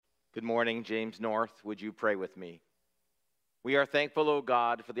Good morning, James North. Would you pray with me? We are thankful, O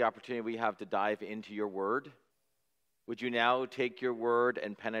God, for the opportunity we have to dive into your word. Would you now take your word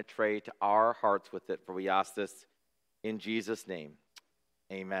and penetrate our hearts with it? For we ask this in Jesus' name.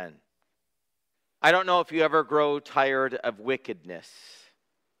 Amen. I don't know if you ever grow tired of wickedness,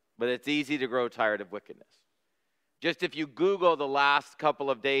 but it's easy to grow tired of wickedness. Just if you Google the last couple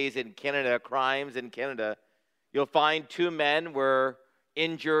of days in Canada, crimes in Canada, you'll find 2 men were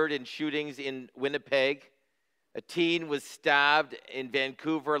injured in shootings in Winnipeg. A teen was stabbed in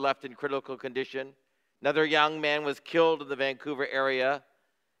Vancouver, left in critical condition. Another young man was killed in the Vancouver area.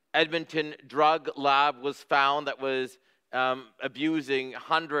 Edmonton drug lab was found that was abusing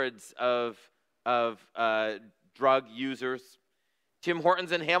hundreds of drug users. Tim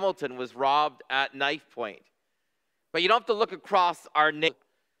Hortons in Hamilton was robbed at knife point. But you don't have to look across our nation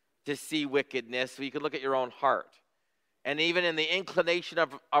to see wickedness. So you can look at your own heart. And even in the inclination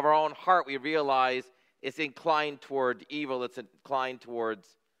of our own heart, we realize it's inclined toward evil. It's inclined towards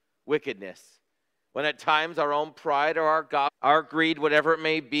wickedness. When at times our own pride or our greed, whatever it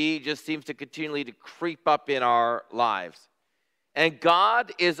may be, just seems to continually to creep up in our lives. And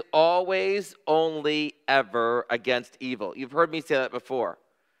God is always, only, ever against evil. You've heard me say that before.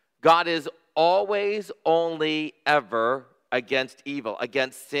 God is always, only, ever against evil,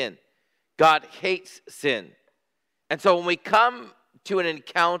 against sin. God hates sin. And so when we come to an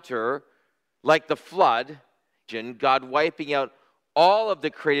encounter like the flood, God wiping out all of the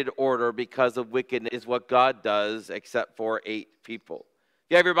created order because of wickedness is what God does, except for 8 people.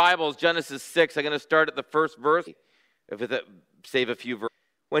 If you have your Bibles, Genesis 6, I'm going to start at the first verse, save a few verses.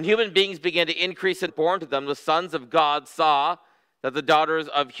 When human beings began to increase and born to them, the sons of God saw that the daughters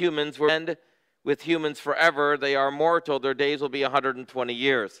of humans were end with humans forever. They are mortal. Their days will be 120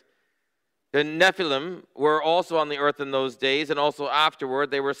 years. The Nephilim were also on the earth in those days, and also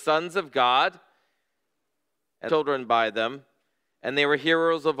afterward. They were sons of God, and children by them, and they were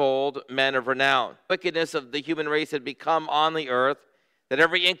heroes of old, men of renown. The wickedness of the human race had become on the earth, that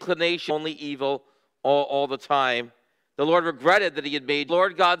every inclination only evil all the time. The Lord regretted that he had made.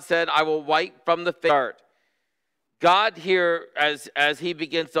 Lord God said, I will wipe from the face. God here, as he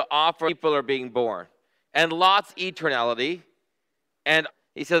begins to offer, people are being born. And Lot's eternality, and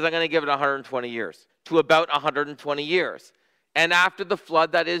he says, I'm going to give it 120 years, to about 120 years. And after the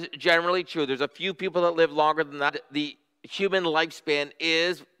flood, that is generally true. There's a few people that live longer than that. The human lifespan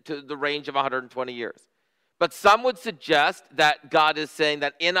is to the range of 120 years. But some would suggest that God is saying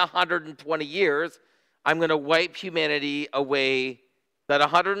that in 120 years, I'm going to wipe humanity away. That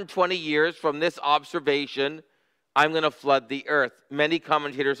 120 years from this observation, I'm going to flood the earth. Many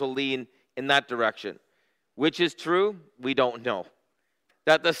commentators will lean in that direction. Which is true? We don't know.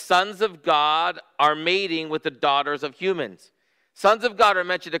 That the sons of God are mating with the daughters of humans. Sons of God are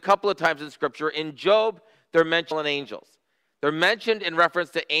mentioned a couple of times in Scripture. In Job, they're mentioned in angels. They're mentioned in reference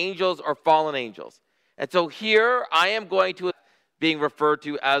to angels or fallen angels. And so here I am going to being referred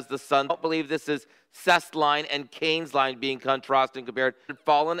to as the son. I don't believe this is Seth's line and Cain's line being contrasted and compared.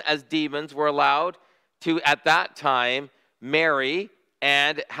 Fallen as demons were allowed to, at that time, marry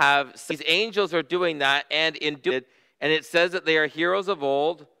and have. These angels are doing that, and in doing it, and it says that they are heroes of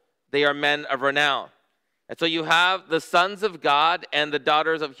old, they are men of renown. And so you have the sons of God and the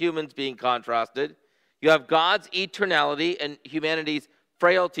daughters of humans being contrasted. You have God's eternality and humanity's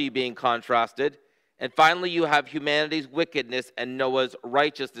frailty being contrasted. And finally, you have humanity's wickedness and Noah's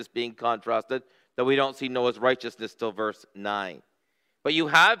righteousness being contrasted, though we don't see Noah's righteousness till verse 9. But you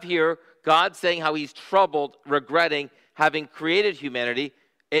have here God saying how he's troubled, regretting having created humanity.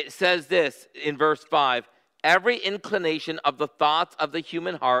 It says this in verse 5, every inclination of the thoughts of the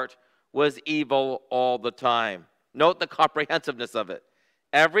human heart was evil all the time. Note the comprehensiveness of it.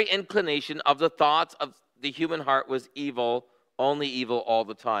 Every inclination of the thoughts of the human heart was evil, only evil all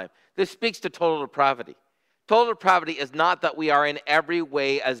the time. This speaks to total depravity. Total depravity is not that we are in every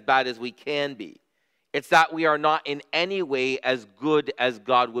way as bad as we can be. It's that we are not in any way as good as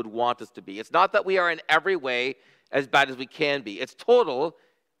God would want us to be. It's not that we are in every way as bad as we can be. It's total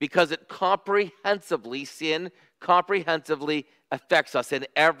because it sin comprehensively affects us in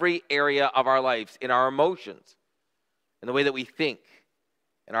every area of our lives, in our emotions, in the way that we think,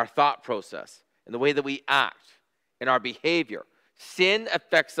 in our thought process, in the way that we act, in our behavior. Sin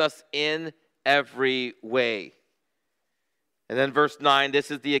affects us in every way. And then verse 9, this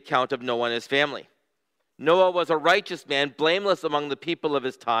is the account of Noah and his family. Noah was a righteous man, blameless among the people of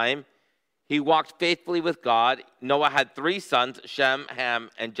his time. He walked faithfully with God. Noah had 3 sons, Shem, Ham,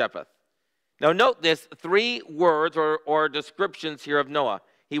 and Japheth. Now note this, 3 words or descriptions here of Noah.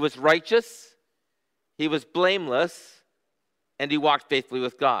 He was righteous, he was blameless, and he walked faithfully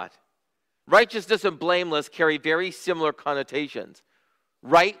with God. Righteousness and blameless carry very similar connotations.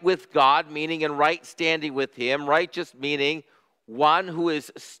 Right with God, meaning in right standing with him. Righteous meaning one who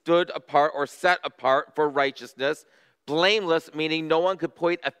is stood apart or set apart for righteousness. Blameless meaning no one could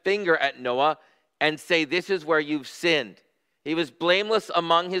point a finger at Noah and say, this is where you've sinned. He was blameless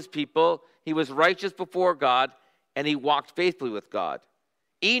among his people. He was righteous before God, and he walked faithfully with God.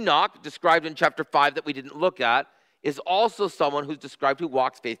 Enoch, described in chapter 5 that we didn't look at, is also someone who's described who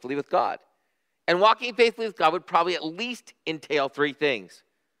walks faithfully with God. And walking faithfully with God would probably at least entail three things.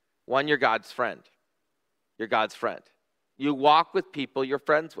 One, you're God's friend. You're God's friend. You walk with people you're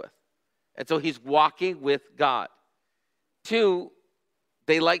friends with. And so he's walking with God. Two,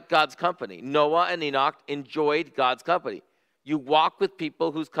 they liked God's company. Noah and Enoch enjoyed God's company. You walk with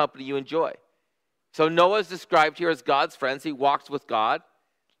people whose company you enjoy. So Noah is described here as God's friends. He walks with God,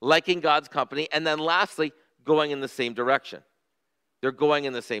 liking God's company. And then lastly, going in the same direction. They're going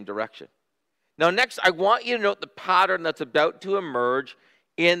in the same direction. Now next, I want you to note the pattern that's about to emerge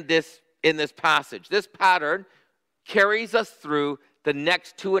in this passage. This pattern carries us through the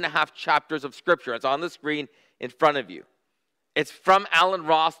next 2.5 chapters of Scripture. It's on the screen in front of you. It's from Alan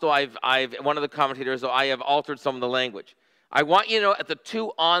Ross, though I've one of the commentators, though I have altered some of the language. I want you to know at the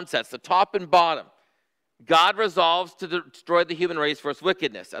two onsets, the top and bottom, God resolves to destroy the human race for its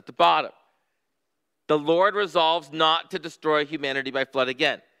wickedness at the bottom. The Lord resolves not to destroy humanity by flood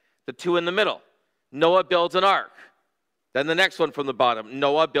again. The two in the middle, Noah builds an ark. Then the next one from the bottom,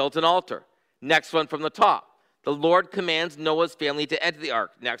 Noah builds an altar. Next one from the top, the Lord commands Noah's family to enter the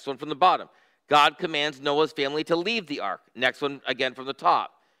ark. Next one from the bottom, God commands Noah's family to leave the ark. Next one again from the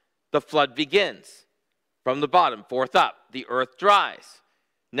top, the flood begins. From the bottom, fourth up, the earth dries.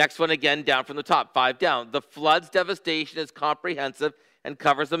 Next one again down from the top, 5 down. The flood's devastation is comprehensive and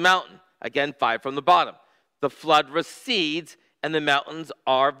covers the mountain. Again, 5 from the bottom. The flood recedes and the mountains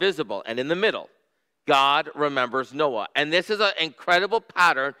are visible. And in the middle, God remembers Noah. And this is an incredible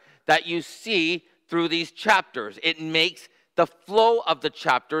pattern that you see through these chapters. It makes the flow of the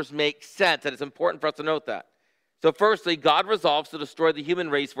chapters make sense, and it's important for us to note that. So firstly, God resolves to destroy the human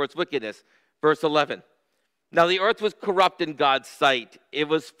race for its wickedness. Verse 11. Now the earth was corrupt in God's sight. It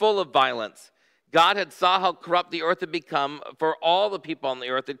was full of violence. God had saw how corrupt the earth had become, for all the people on the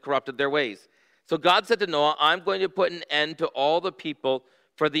earth had corrupted their ways. So God said to Noah, I'm going to put an end to all the people,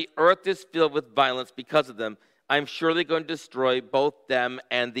 for the earth is filled with violence because of them. I'm surely going to destroy both them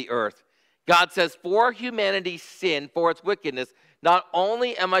and the earth. God says, for humanity's sin, for its wickedness, not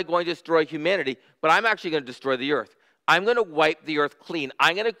only am I going to destroy humanity, but I'm actually going to destroy the earth. I'm going to wipe the earth clean.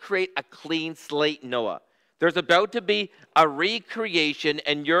 I'm going to create a clean slate, Noah. There's about to be a recreation,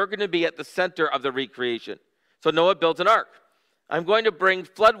 and you're going to be at the center of the recreation. So Noah builds an ark. I'm going to bring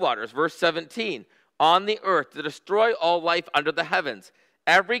floodwaters, verse 17, on the earth to destroy all life under the heavens.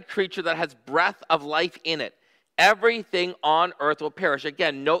 Every creature that has breath of life in it, everything on earth will perish.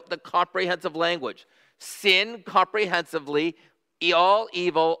 Again, note the comprehensive language. Sin comprehensively, all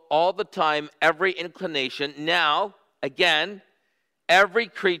evil, all the time, every inclination. Now, again, every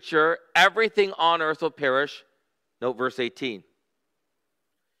creature, everything on earth will perish. Note verse 18.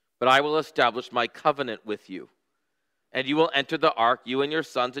 But I will establish my covenant with you, and you will enter the ark, you and your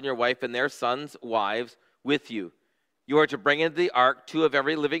sons and your wife and their sons' wives with you. You are to bring into the ark 2 of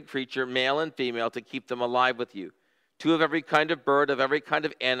every living creature, male and female, to keep them alive with you. 2 of every kind of bird, of every kind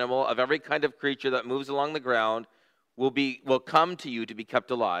of animal, of every kind of creature that moves along the ground will come to you to be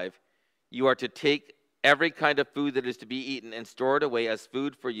kept alive. You are to take every kind of food that is to be eaten and store it away as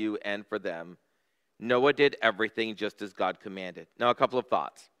food for you and for them. Noah did everything just as God commanded. Now, a couple of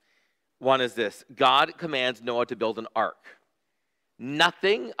thoughts. One is this. God commands Noah to build an ark.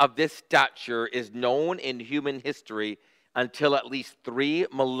 Nothing of this stature is known in human history until at least 3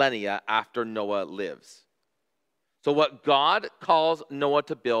 millennia after Noah lives. So what God calls Noah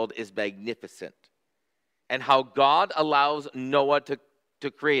to build is magnificent. And how God allows Noah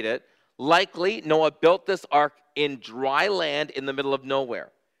to create it, likely Noah built this ark in dry land in the middle of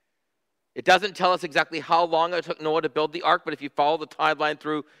nowhere. It doesn't tell us exactly how long it took Noah to build the ark, but if you follow the timeline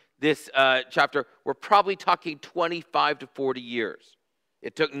through this chapter, we're probably talking 25 to 40 years.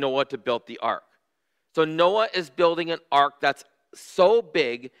 It took Noah to build the ark. So Noah is building an ark that's so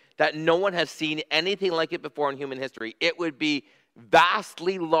big that no one has seen anything like it before in human history. It would be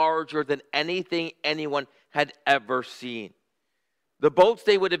vastly larger than anything anyone had ever seen. The boats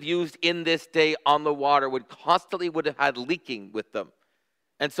they would have used in this day on the water would have had leaking with them.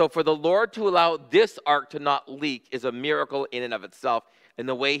 And so for the Lord to allow this ark to not leak is a miracle in and of itself in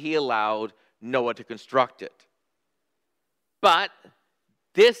the way he allowed Noah to construct it. But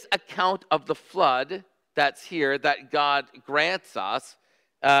this account of the flood that's here that God grants us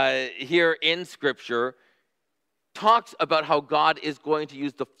here in Scripture talks about how God is going to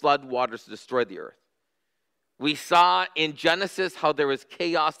use the flood waters to destroy the earth. We saw in Genesis how there was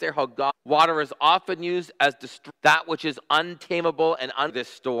chaos there, how God water is often used as that which is untamable and this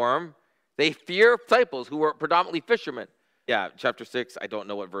storm. They fear disciples who were predominantly fishermen. Yeah, chapter 6, I don't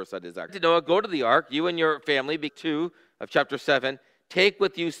know what verse that is actually. Noah, go to the ark, you and your family, 2 of chapter 7. Take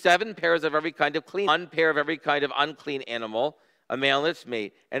with you 7 pairs of every kind of clean, 1 pair of every kind of unclean animal, a male and its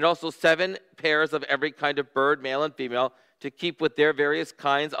mate, and also 7 pairs of every kind of bird, male and female, to keep with their various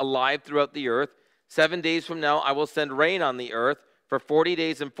kinds alive throughout the earth. 7 days from now I will send rain on the earth. For 40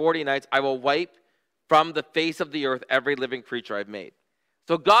 days and 40 nights I will wipe from the face of the earth every living creature I've made.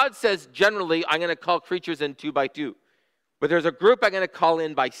 So God says, generally, I'm going to call creatures in 2 by 2. But there's a group I'm going to call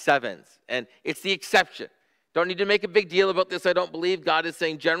in by 7s, and it's the exception. Don't need to make a big deal about this, I don't believe. God is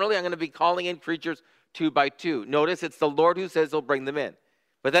saying, generally, I'm going to be calling in creatures 2 by 2. Notice it's the Lord who says he'll bring them in.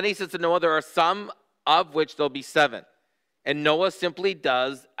 But then he says to Noah, there are some of which there'll be 7. And Noah simply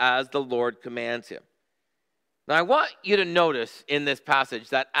does as the Lord commands him. Now, I want you to notice in this passage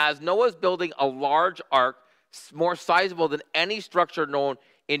that as Noah's building a large ark, more sizable than any structure known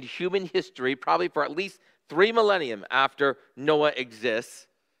in human history, probably for at least 3 millennium after Noah exists,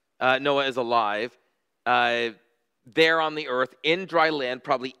 Noah is alive, there on the earth, in dry land,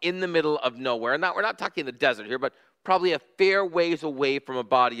 probably in the middle of nowhere. Now, we're not talking the desert here, but probably a fair ways away from a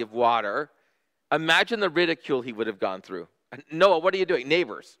body of water. Imagine the ridicule he would have gone through. Noah, what are you doing?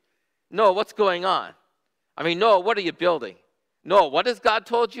 Neighbors. Noah, what's going on? I mean, Noah, what are you building? Noah, what has God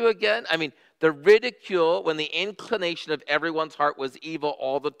told you again? I mean, the ridicule, when the inclination of everyone's heart was evil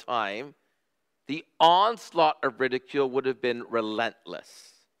all the time, the onslaught of ridicule would have been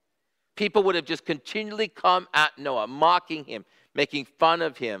relentless. People would have just continually come at Noah, mocking him, making fun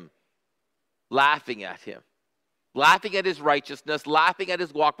of him, laughing at him, laughing at his righteousness, laughing at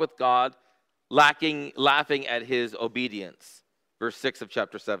his walk with God, laughing at his obedience. Verse 6 of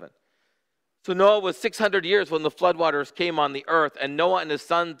chapter 7. So Noah was 600 years when the floodwaters came on the earth, and Noah and his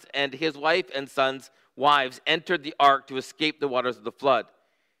sons and his wife and sons' wives entered the ark to escape the waters of the flood.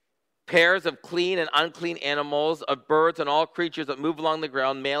 Pairs of clean and unclean animals, of birds and all creatures that move along the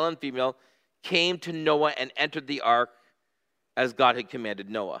ground, male and female, came to Noah and entered the ark as God had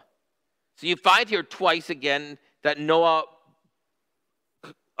commanded Noah. So you find here twice again that Noah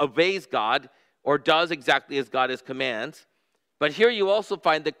obeys God or does exactly as God has commands. But here you also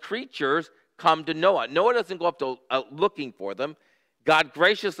find the creatures come to Noah. Noah doesn't go out looking for them. God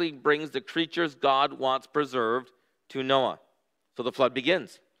graciously brings the creatures God wants preserved to Noah. So the flood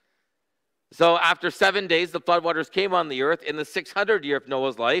begins. So after 7 days, the floodwaters came on the earth in the 600th year of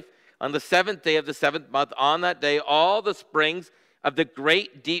Noah's life. On the 7th day of the 7th month, on that day, all the springs of the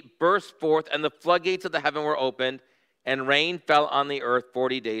great deep burst forth, and the floodgates of the heaven were opened, and rain fell on the earth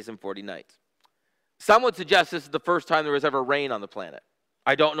 40 days and 40 nights. Some would suggest this is the first time there was ever rain on the planet.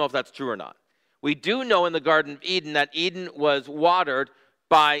 I don't know if that's true or not. We do know in the Garden of Eden that Eden was watered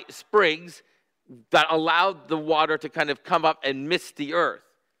by springs that allowed the water to kind of come up and mist the earth.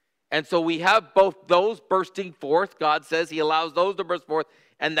 And so we have both those bursting forth. God says he allows those to burst forth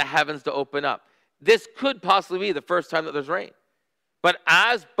and the heavens to open up. This could possibly be the first time that there's rain. But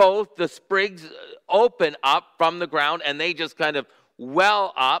as both the springs open up from the ground and they just kind of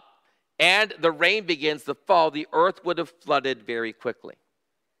well up and the rain begins to fall, the earth would have flooded very quickly.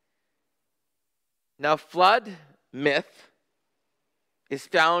 Now, flood myth is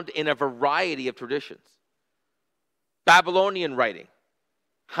found in a variety of traditions. Babylonian writing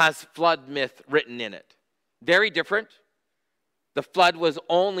has flood myth written in it. Very different. The flood was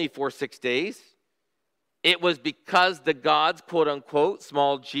only for 6 days. It was because the gods, quote unquote,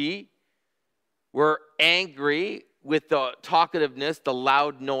 small g, were angry with the talkativeness, the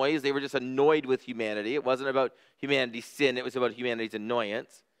loud noise. They were just annoyed with humanity. It wasn't about humanity's sin. It was about humanity's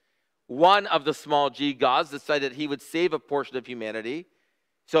annoyance. One of the small g gods decided he would save a portion of humanity.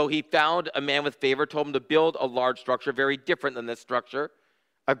 So he found a man with favor, told him to build a large structure, very different than this structure.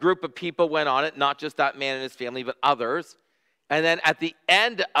 A group of people went on it, not just that man and his family, but others. And then at the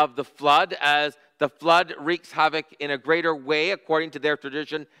end of the flood, as the flood wreaks havoc in a greater way, according to their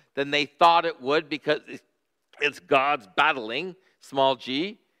tradition, than they thought it would, because it's God's battling, small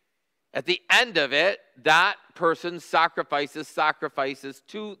g. At the end of it, that person sacrifices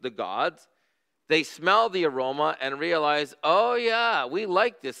to the gods. They smell the aroma and realize, oh yeah, we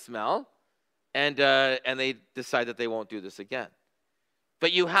like this smell. And they decide that they won't do this again.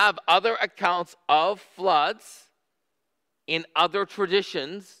 But you have other accounts of floods in other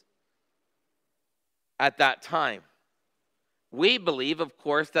traditions at that time. We believe, of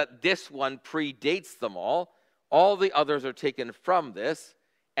course, that this one predates them all. All the others are taken from this,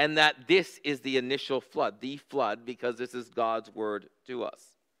 and that this is the initial flood, because this is God's word to us.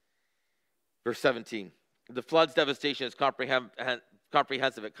 Verse 17, the flood's devastation is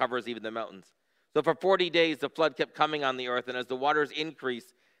comprehensive. It covers even the mountains. So for 40 days, the flood kept coming on the earth, and as the waters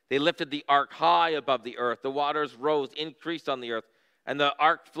increased, they lifted the ark high above the earth. The waters rose, increased on the earth, and the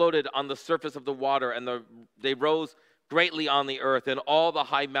ark floated on the surface of the water, and they rose greatly on the earth, and all the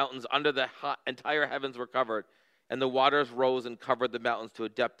high mountains under the entire heavens were covered, and the waters rose and covered the mountains to a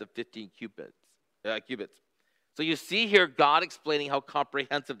depth of 15 cubits. So you see here God explaining how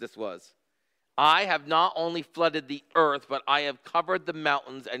comprehensive this was. I have not only flooded the earth, but I have covered the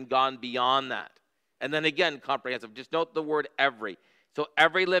mountains and gone beyond that. And then again, comprehensive. Just note the word every. So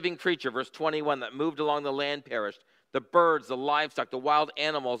every living creature, verse 21, that moved along the land perished. The birds, the livestock, the wild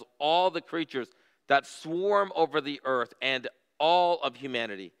animals, all the creatures that swarm over the earth, and all of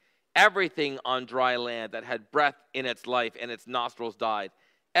humanity. Everything on dry land that had breath in its life and its nostrils died.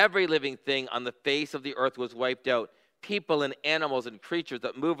 Every living thing on the face of the earth was wiped out. People and animals and creatures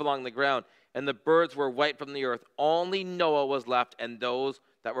that move along the ground, and the birds were wiped from the earth. Only Noah was left and those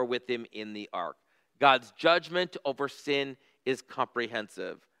that were with him in the ark. God's judgment over sin is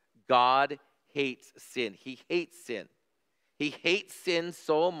comprehensive. God hates sin. He hates sin. He hates sin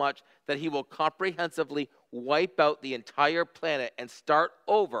so much that he will comprehensively wipe out the entire planet and start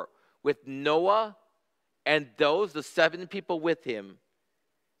over with Noah and the 7 people with him,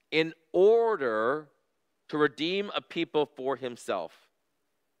 in order to redeem a people for himself.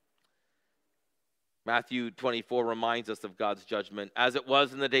 Matthew 24 reminds us of God's judgment. As it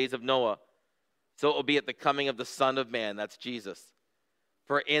was in the days of Noah, so it will be at the coming of the Son of Man. That's Jesus.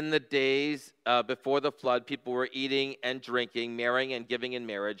 For in the days before the flood, people were eating and drinking, marrying and giving in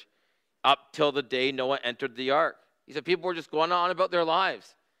marriage, up till the day Noah entered the ark. He said people were just going on about their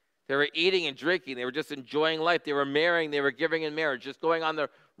lives. They were eating and drinking. They were just enjoying life. They were marrying. They were giving in marriage, just going on their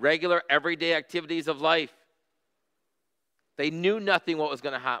regular, everyday activities of life. They knew nothing what was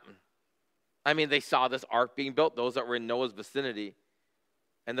going to happen. I mean, they saw this ark being built, those that were in Noah's vicinity,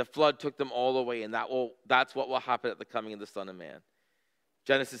 and the flood took them all away, and that's what will happen at the coming of the Son of Man.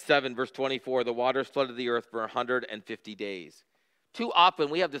 Genesis 7, verse 24, the waters flooded the earth for 150 days. Too often,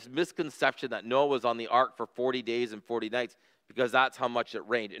 we have this misconception that Noah was on the ark for 40 days and 40 nights because that's how much it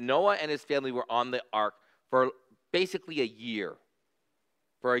rained. Noah and his family were on the ark for basically a year.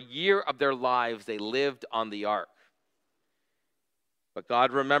 For a year of their lives, they lived on the ark. But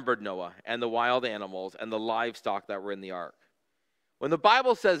God remembered Noah and the wild animals and the livestock that were in the ark. When the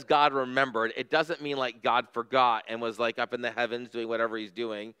Bible says God remembered, it doesn't mean like God forgot and was like up in the heavens doing whatever he's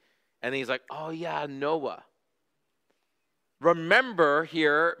doing. And he's like, oh yeah, Noah. Remember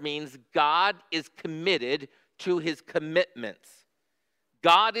here means God is committed to his commitments.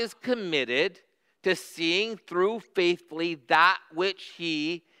 God is committed to seeing through faithfully that which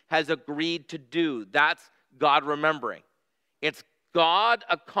he has agreed to do. That's God remembering. It's God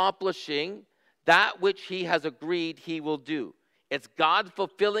accomplishing that which he has agreed he will do. It's God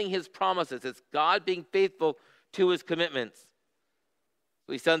fulfilling his promises. It's God being faithful to his commitments.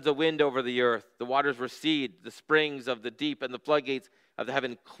 So he sends a wind over the earth. The waters recede. The springs of the deep and the floodgates of the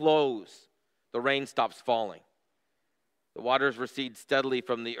heaven close. The rain stops falling. The waters recede steadily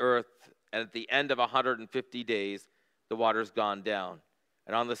from the earth, and at the end of 150 days, the water's gone down.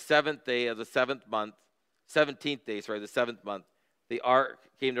 And on the 17th day of the 7th month, the ark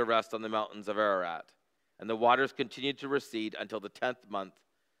came to rest on the mountains of Ararat. And the waters continued to recede until the 10th month.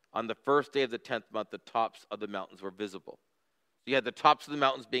 On the first day of the 10th month, the tops of the mountains were visible. So you had the tops of the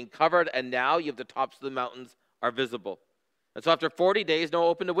mountains being covered, and now you have the tops of the mountains are visible. And so after 40 days, Noah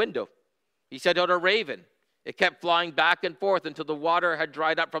opened a window. He sent out a raven. It kept flying back and forth until the water had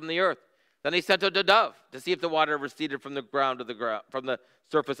dried up from the earth. Then he sent out a dove to see if the water receded from from the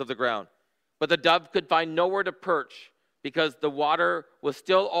surface of the ground. But the dove could find nowhere to perch, because the water was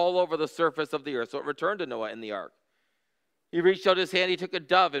still all over the surface of the earth. So it returned to Noah in the ark. He reached out his hand, he took a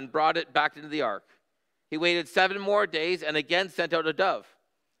dove and brought it back into the ark. He waited 7 more days and again sent out a dove.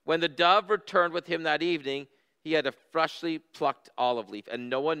 When the dove returned with him that evening, he had a freshly plucked olive leaf, and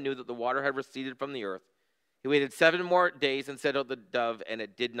Noah knew that the water had receded from the earth. He waited 7 more days and sent out the dove, and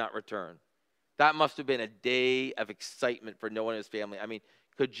it did not return. That must have been a day of excitement for Noah and his family. I mean,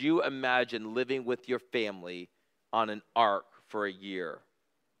 could you imagine living with your family on an ark for a year?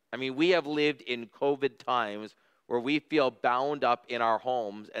 I mean, we have lived in COVID times where we feel bound up in our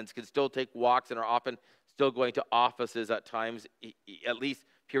homes and can still take walks and are often still going to offices at times, at least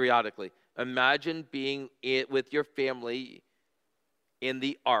periodically. Imagine being with your family in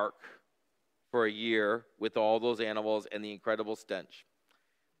the ark for a year with all those animals and the incredible stench.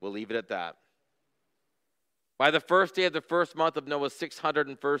 We'll leave it at that. By the first day of the first month of Noah's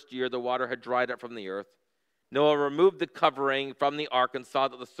 601st year, the water had dried up from the earth. Noah removed the covering from the ark and saw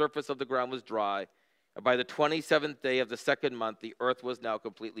that the surface of the ground was dry. And by the 27th day of the second month, the earth was now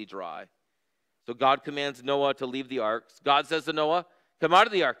completely dry. So God commands Noah to leave the ark. God says to Noah, come out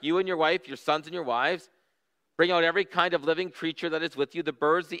of the ark, you and your wife, your sons and your wives. Bring out every kind of living creature that is with you, the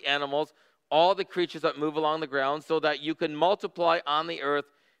birds, the animals, all the creatures that move along the ground, so that you can multiply on the earth,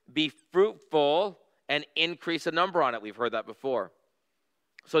 be fruitful, and increase the number on it. We've heard that before.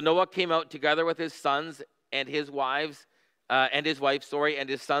 So Noah came out together with his sons and his wives, and his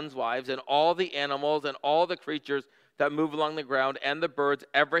sons' wives, and all the animals and all the creatures that move along the ground, and the birds,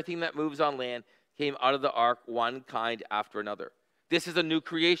 everything that moves on land, came out of the ark, one kind after another. This is a new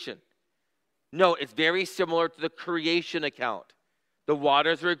creation. No, it's very similar to the creation account. The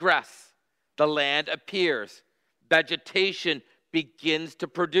waters regress. The land appears. Vegetation begins to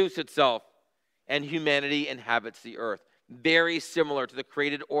produce itself. And humanity inhabits the earth. Very similar to the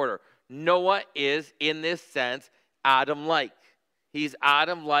created order. Noah is, in this sense, Adam-like. He's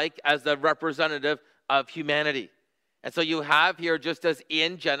Adam-like as the representative of humanity. And so you have here, just as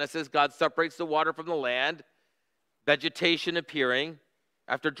in Genesis, God separates the water from the land, vegetation appearing,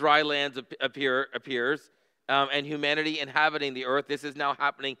 after dry lands appears, and humanity inhabiting the earth. This is now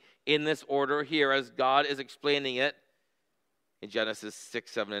happening in this order here as God is explaining it in Genesis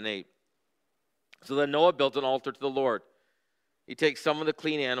 6, 7, and 8. So then Noah built an altar to the Lord. He takes some of the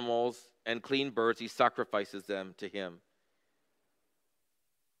clean animals and clean birds. He sacrifices them to him.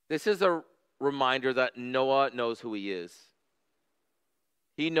 This is a reminder that Noah knows who he is.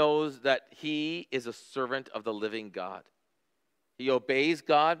 He knows that he is a servant of the living God. He obeys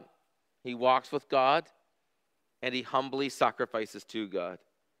God, he walks with God, and he humbly sacrifices to God.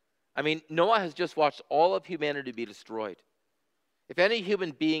 I mean, Noah has just watched all of humanity be destroyed. If any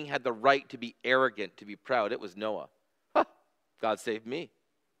human being had the right to be arrogant, to be proud, it was Noah. God saved me.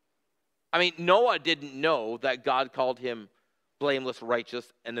 I mean, Noah didn't know that God called him blameless,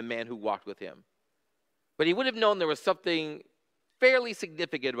 righteous, and the man who walked with him. But he would have known there was something fairly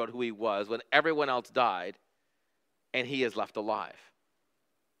significant about who he was when everyone else died and he is left alive.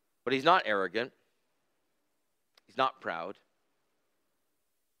 But he's not arrogant. He's not proud.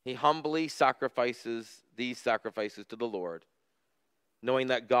 He humbly sacrifices these sacrifices to the Lord, knowing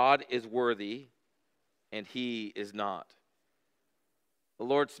that God is worthy and he is not. The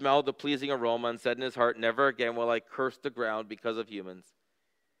Lord smelled the pleasing aroma and said in his heart, never again will I curse the ground because of humans.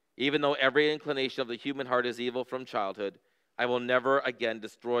 Even though every inclination of the human heart is evil from childhood, I will never again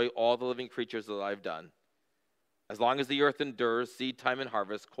destroy all the living creatures that I've done. As long as the earth endures, seed time and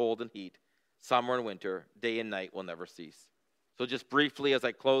harvest, cold and heat, summer and winter, day and night will never cease. So just briefly, as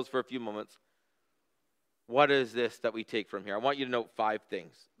I close for a few moments, what is this that we take from here? I want you to note 5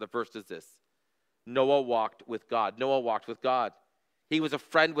 things. The first is this. Noah walked with God. Noah walked with God. He was a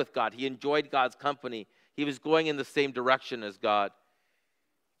friend with God. He enjoyed God's company. He was going in the same direction as God.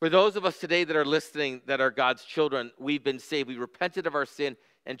 For those of us today that are listening, that are God's children, we've been saved. We repented of our sin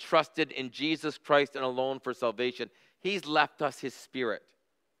and trusted in Jesus Christ and alone for salvation. He's left us his Spirit.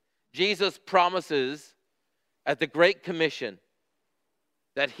 Jesus promises at the Great Commission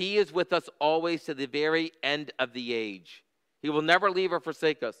that he is with us always to the very end of the age. He will never leave or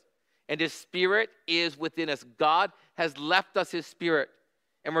forsake us. And his Spirit is within us. God has left us his Spirit.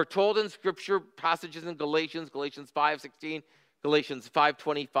 And we're told in Scripture, passages in Galatians 5:16, Galatians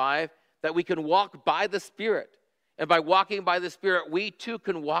 5:25, that we can walk by the Spirit. And by walking by the Spirit, we too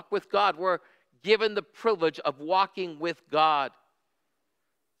can walk with God. We're given the privilege of walking with God.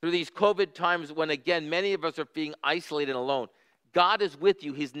 Through these COVID times when, again, many of us are being isolated and alone, God is with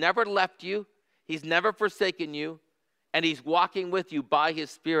you. He's never left you. He's never forsaken you. And he's walking with you by his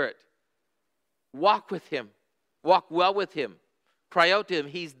Spirit. Walk with him. Walk well with him. Cry out to him.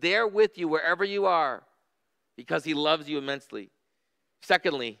 He's there with you wherever you are because he loves you immensely.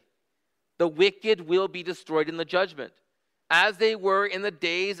 Secondly, the wicked will be destroyed in the judgment. As they were in the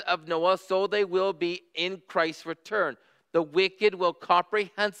days of Noah, so they will be in Christ's return. The wicked will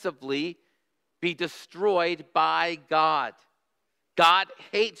comprehensively be destroyed by God. God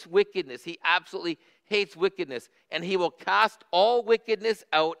hates wickedness. He absolutely hates wickedness. And he will cast all wickedness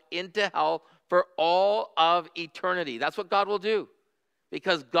out into hell for all of eternity. That's what God will do.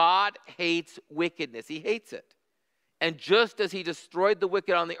 Because God hates wickedness. He hates it. And just as he destroyed the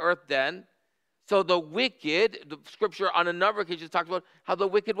wicked on the earth then, so the wicked, the Scripture on a number of occasions talks about how the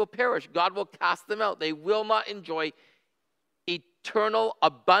wicked will perish. God will cast them out. They will not enjoy eternal,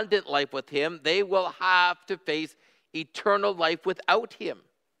 abundant life with him. They will have to face eternal life without him.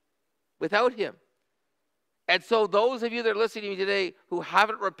 without him. And so those of you that are listening to me today who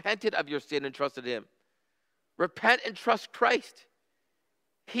haven't repented of your sin and trusted him, repent and trust Christ.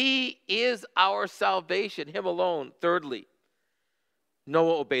 He is our salvation, him alone. Thirdly,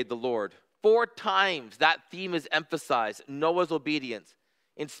 Noah obeyed the Lord. 4 times that theme is emphasized, Noah's obedience.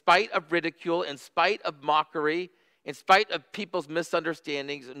 In spite of ridicule, in spite of mockery, in spite of people's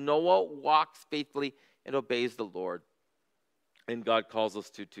misunderstandings, Noah walks faithfully and obeys the Lord. And God calls us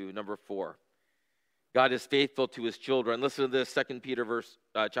to too. Number 4, God is faithful to his children. Listen to this, 2 Peter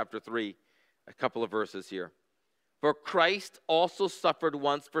chapter 3, a couple of verses here. For Christ also suffered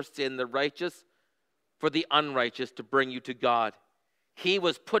once for sin, the righteous for the unrighteous, to bring you to God. He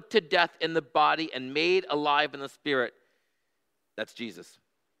was put to death in the body and made alive in the spirit. That's Jesus.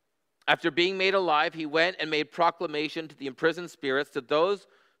 After being made alive, he went and made proclamation to the imprisoned spirits, to those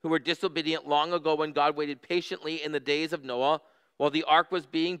who were disobedient long ago when God waited patiently in the days of Noah while the ark was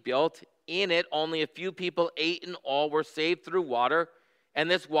being built. In it, only a few people, 8 in all, were saved through water. And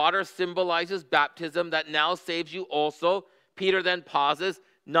this water symbolizes baptism that now saves you also. Peter then pauses,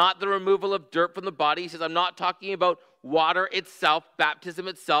 not the removal of dirt from the body. He says, I'm not talking about water itself, baptism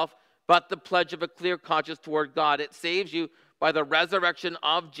itself, but the pledge of a clear conscience toward God. It saves you by the resurrection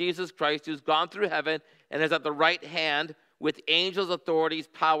of Jesus Christ, who's gone through heaven and is at the right hand with angels, authorities,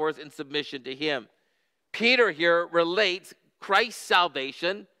 powers in submission to him. Peter here relates Christ's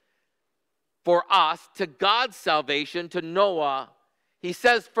salvation for us to God's salvation to Noah. He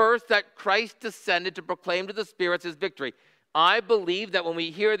says first that Christ descended to proclaim to the spirits his victory. I believe that when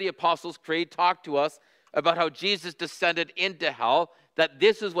we hear the Apostles' Creed talk to us about how Jesus descended into hell, that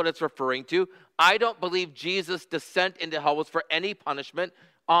this is what it's referring to. I don't believe Jesus' descent into hell was for any punishment.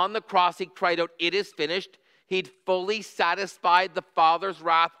 On the cross, he cried out, "It is finished." He'd fully satisfied the Father's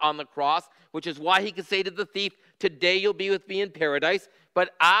wrath on the cross, which is why he could say to the thief, "Today you'll be with me in paradise."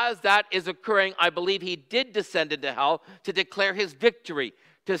 But as that is occurring, I believe he did descend into hell to declare his victory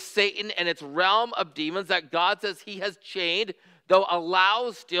to Satan and its realm of demons that God says he has chained, though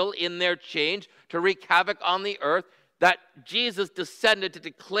allows still in their change to wreak havoc on the earth, that Jesus descended to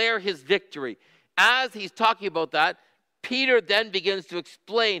declare his victory. As he's talking about that, Peter then begins to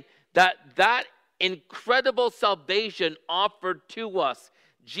explain that incredible salvation offered to us,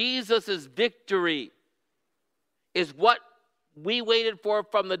 Jesus' victory, is what we waited for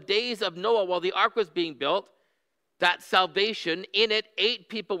from the days of Noah while the ark was being built. That salvation, in it, 8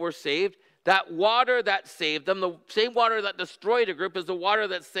 people were saved. That water that saved them, the same water that destroyed a group is the water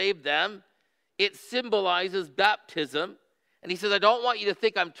that saved them. It symbolizes baptism. And he says, I don't want you to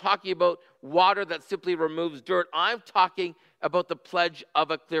think I'm talking about water that simply removes dirt. I'm talking about the pledge of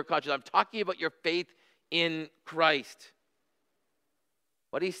a clear conscience. I'm talking about your faith in Christ.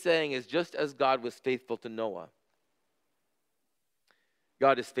 What he's saying is, just as God was faithful to Noah,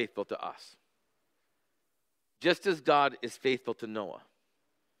 God is faithful to us. Just as God is faithful to Noah,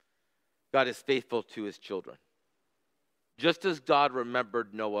 God is faithful to his children. Just as God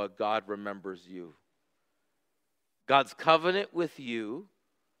remembered Noah, God remembers you. God's covenant with you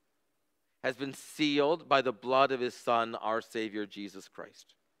has been sealed by the blood of his Son, our Savior, Jesus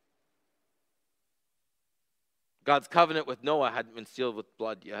Christ. God's covenant with Noah hadn't been sealed with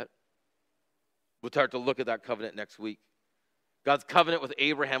blood yet. We'll start to look at that covenant next week. God's covenant with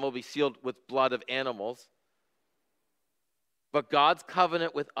Abraham will be sealed with blood of animals. But God's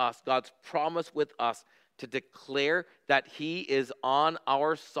covenant with us, God's promise with us to declare that he is on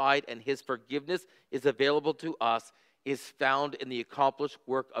our side and his forgiveness is available to us, is found in the accomplished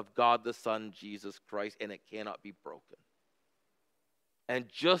work of God the Son, Jesus Christ, and it cannot be broken. And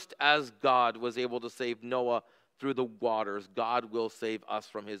just as God was able to save Noah through the waters, God will save us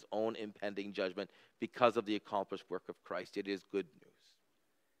from his own impending judgment because of the accomplished work of Christ. It is good news.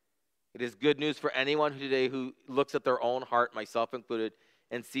 It is good news for anyone today who looks at their own heart, myself included,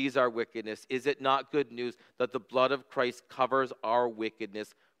 and sees our wickedness. Is it not good news that the blood of Christ covers our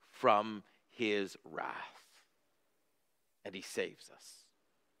wickedness from his wrath? And he saves us.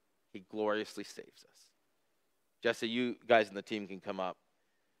 He gloriously saves us. Jesse, you guys in the team can come up.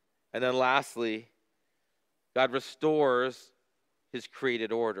 And then lastly, God restores his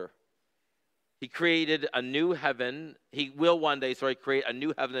created order. He created a new heaven. He will one day, create a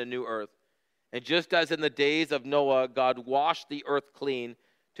new heaven and a new earth. And just as in the days of Noah, God washed the earth clean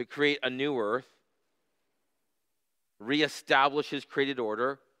to create a new earth, reestablish his created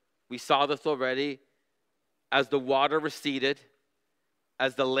order. We saw this already. As the water receded,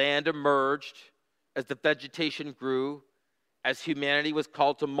 as the land emerged, as the vegetation grew, as humanity was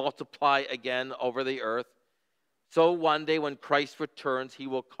called to multiply again over the earth, so one day when Christ returns, he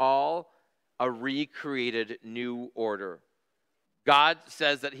will call a recreated new order. God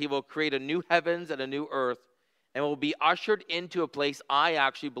says that he will create a new heavens and a new earth, and will be ushered into a place I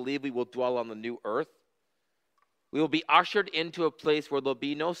actually believe we will dwell on the new earth. We will be ushered into a place where there'll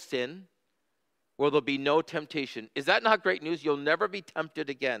be no sin, where there'll be no temptation. Is that not great news? You'll never be tempted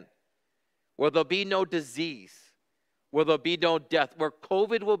again. Where there'll be no disease, where there'll be no death, where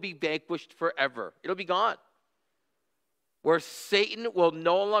COVID will be vanquished forever. It'll be gone. Where Satan will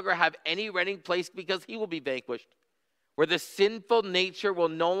no longer have any reigning place because he will be vanquished. Where the sinful nature will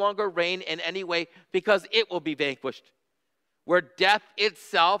no longer reign in any way because it will be vanquished. Where death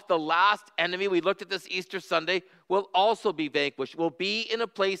itself, the last enemy, we looked at this Easter Sunday, will also be vanquished. We'll be in a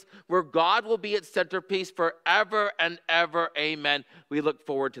place where God will be its centerpiece forever and ever. Amen. We look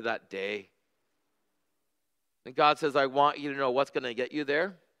forward to that day. And God says, I want you to know what's going to get you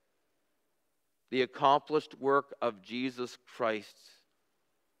there. The accomplished work of Jesus Christ.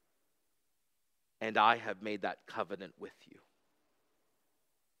 And I have made that covenant with you.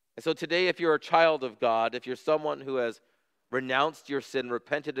 And so today, if you're a child of God, if you're someone who has renounced your sin,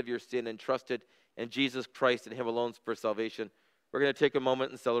 repented of your sin, and trusted in Jesus Christ and him alone for salvation, we're going to take a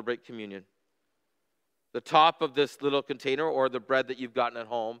moment and celebrate communion. The top of this little container, or the bread that you've gotten at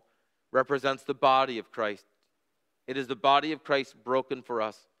home, represents the body of Christ. It is the body of Christ broken for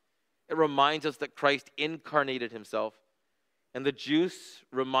us. It reminds us that Christ incarnated himself. And the juice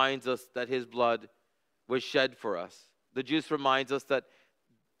reminds us that his blood was shed for us. The juice reminds us that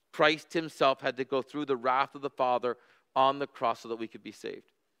Christ himself had to go through the wrath of the Father on the cross so that we could be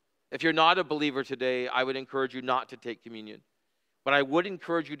saved. If you're not a believer today, I would encourage you not to take communion. But I would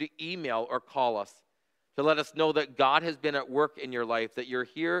encourage you to email or call us to let us know that God has been at work in your life, that you're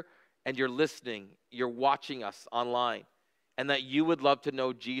here and you're listening, you're watching us online, and that you would love to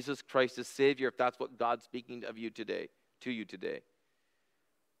know Jesus Christ as Savior if that's what God's speaking of you today, to you today.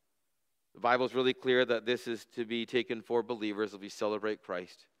 The Bible is really clear that this is to be taken for believers as we celebrate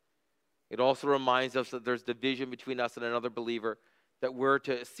Christ. It also reminds us that there's division between us and another believer, that we're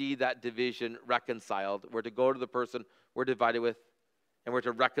to see that division reconciled. We're to go to the person we're divided with, and we're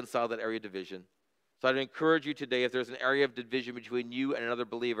to reconcile that area of division. So I'd encourage you today, if there's an area of division between you and another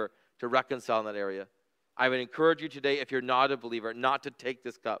believer, to reconcile in that area. I would encourage you today, if you're not a believer, not to take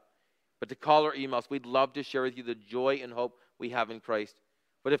this cup, but to call or email us. We'd love to share with you the joy and hope we have in Christ.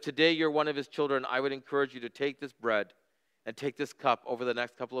 But if today you're one of his children, I would encourage you to take this bread and take this cup over the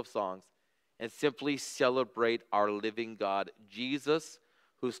next couple of songs and simply celebrate our living God, Jesus,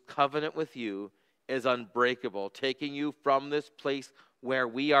 whose covenant with you is unbreakable, taking you from this place where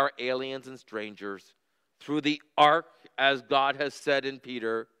we are aliens and strangers through the ark, as God has said in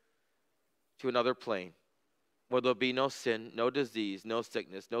Peter, to another plane where there'll be no sin, no disease, no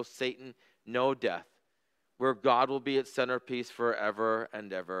sickness, no Satan, no death, where God will be its centerpiece forever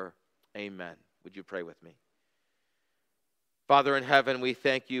and ever. Amen. Would you pray with me? Father in heaven, we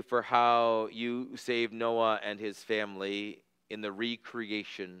thank you for how you saved Noah and his family in the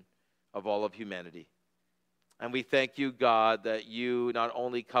recreation of all of humanity. And we thank you, God, that you not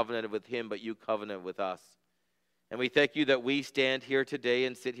only covenanted with him, but you covenanted with us. And we thank you that we stand here today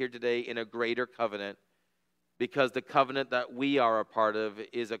and sit here today in a greater covenant, because the covenant that we are a part of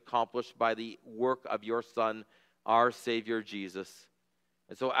is accomplished by the work of your Son, our Savior Jesus.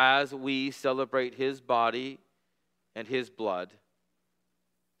 And so as we celebrate his body and his blood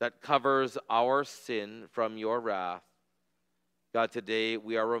that covers our sin from your wrath, God, today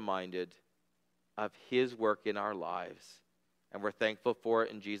we are reminded of his work in our lives. And we're thankful for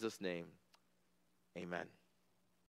it in Jesus' name. Amen.